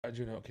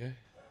Juno, okay?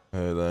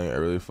 Hey, dang, I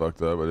really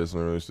fucked up. I just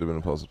really stupid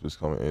impulsive. Please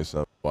call me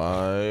ASAP.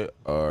 Why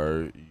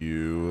are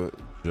you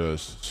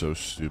just so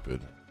stupid?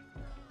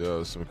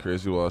 Yo, some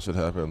crazy wild shit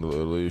happened.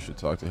 Literally, you should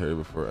talk to Harry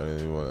before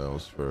anyone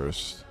else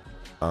first.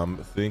 I'm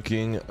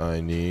thinking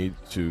I need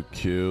to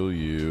kill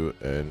you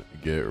and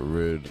get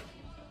rid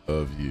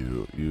of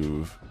you.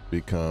 You've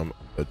become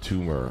a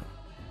tumor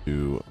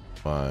to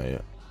my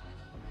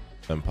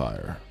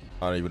empire.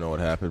 I don't even know what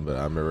happened, but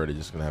I'm already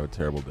just gonna have a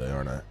terrible day,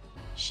 aren't I?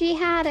 She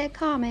had it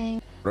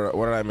coming. What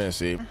did I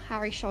miss, Eve?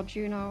 Harry shot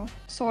Juno,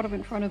 sort of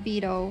in front of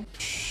Vito.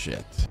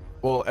 Shit.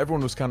 Well,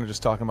 everyone was kind of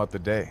just talking about the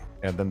day,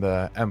 and then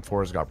the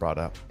M4s got brought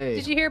up. Hey.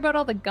 Did you hear about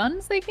all the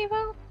guns they gave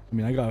out? I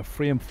mean, I got a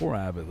 3 and 4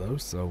 out of it though,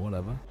 so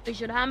whatever. They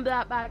should hand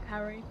that back,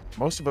 Harry.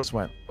 Most of us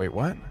went, wait,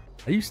 what?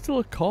 Are you still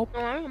a cop? No,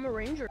 I'm a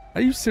ranger.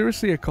 Are you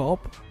seriously a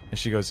cop? And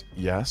she goes,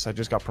 yes, I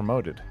just got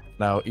promoted.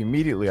 Now,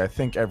 immediately, I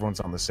think everyone's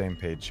on the same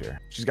page here.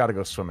 She's got to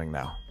go swimming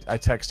now. I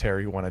text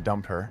Harry, want to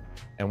dump her.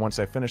 And once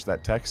I finish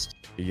that text,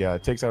 he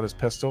takes out his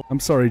pistol. I'm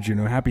sorry,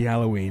 Juno. Happy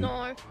Halloween.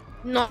 No.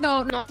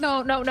 Oh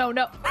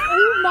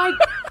my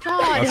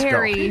God, Let's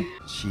Harry.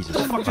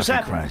 Jesus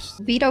fucking Christ.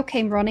 Vito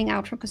came running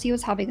out because he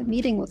was having a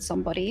meeting with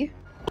somebody.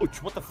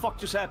 Coach, what the fuck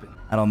just happened?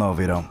 I don't know,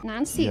 Vito.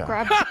 Nancy Yeah.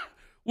 grabbed...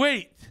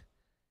 Wait.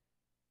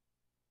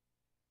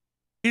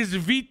 Is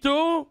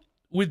Vito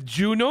with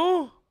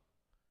Juno?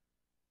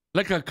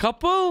 Like a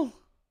couple?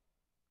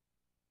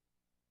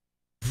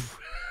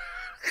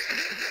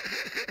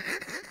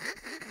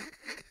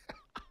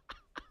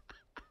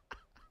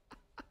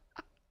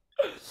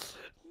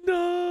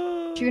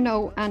 No.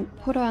 Juno and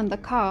put her in the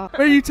car.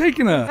 Where are you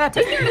taking her?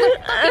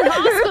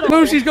 Hospital.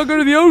 No, she's got to go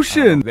to the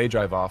ocean. They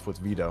drive off with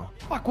Vito.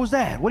 Fuck was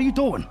that? What are you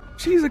doing?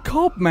 She's a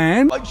cop,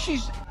 man. Like,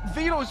 she's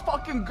Vito's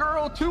fucking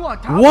girl, too,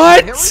 on top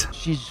What? of it, Harry.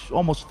 She's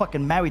almost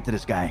fucking married to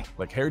this guy.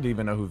 Like, Harry didn't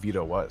even know who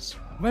Vito was.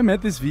 Have I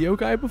met this Vito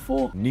guy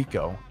before?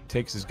 Nico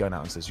takes his gun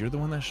out and says, you're the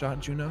one that shot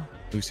Juno?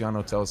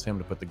 Luciano tells him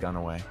to put the gun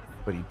away,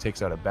 but he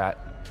takes out a bat.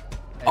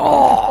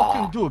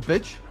 Fucking do it,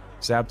 bitch.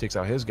 Sab takes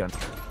out his gun.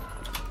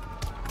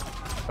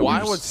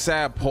 Why would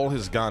Sab pull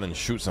his gun and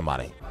shoot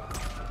somebody?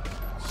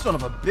 Son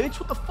of a bitch.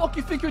 What the fuck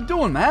you think you're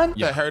doing, man?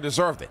 Yeah, Harry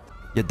deserved it.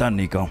 You're done,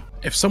 Nico.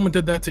 If someone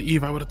did that to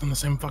Eve, I would have done the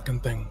same fucking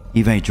thing.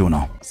 Eve ain't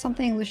Juno.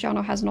 Something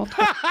Luciano has not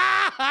told.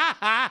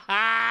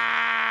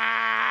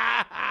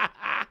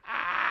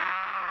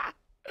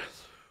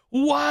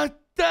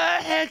 What the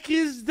heck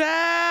is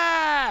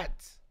that?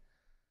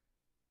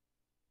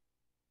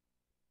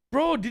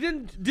 Bro,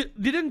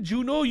 didn't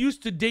Juno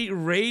used to date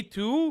Ray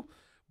too?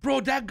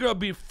 Bro, that girl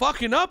be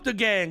fucking up the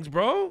gangs,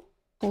 bro.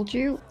 Told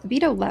you,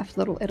 Vito left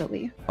Little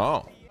Italy.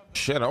 Oh,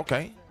 shit,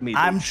 okay.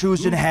 I'm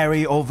choosing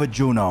Harry over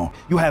Juno.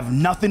 You have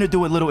nothing to do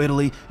with Little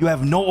Italy. You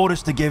have no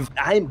orders to give.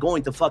 I am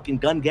going to fucking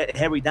gun get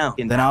Harry down.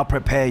 Then I'll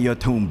prepare your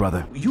tomb,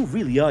 brother. You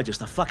really are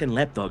just a fucking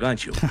lapdog,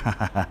 aren't you?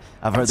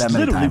 I've heard that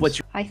many times. What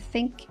you I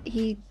think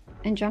he,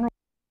 in general...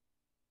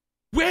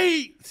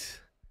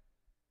 Wait!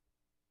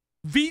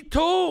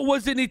 Vito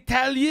was an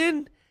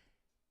Italian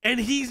and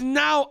he's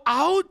now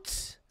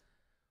out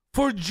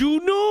for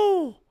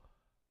Juno?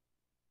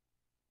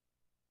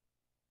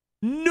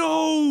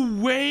 No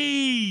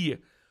way!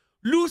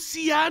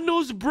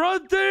 Luciano's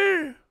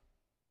brother?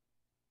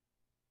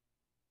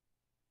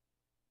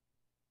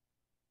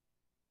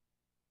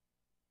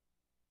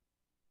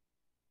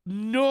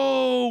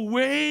 No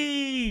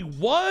way!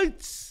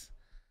 What?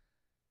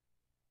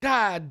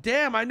 God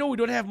damn, I know we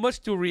don't have much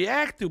to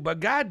react to,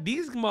 but God,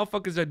 these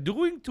motherfuckers are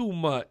doing too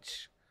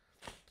much.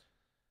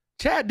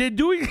 Chat, they're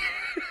doing...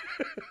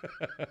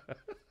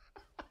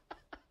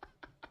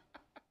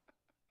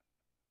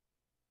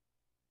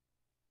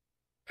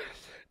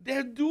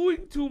 They're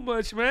doing too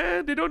much,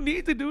 man. They don't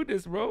need to do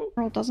this, bro.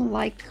 Doesn't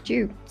like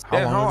Jew.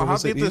 How long ago how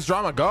was it, did this Eve?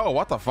 drama go?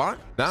 What the fuck?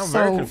 Now I'm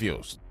very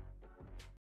confused.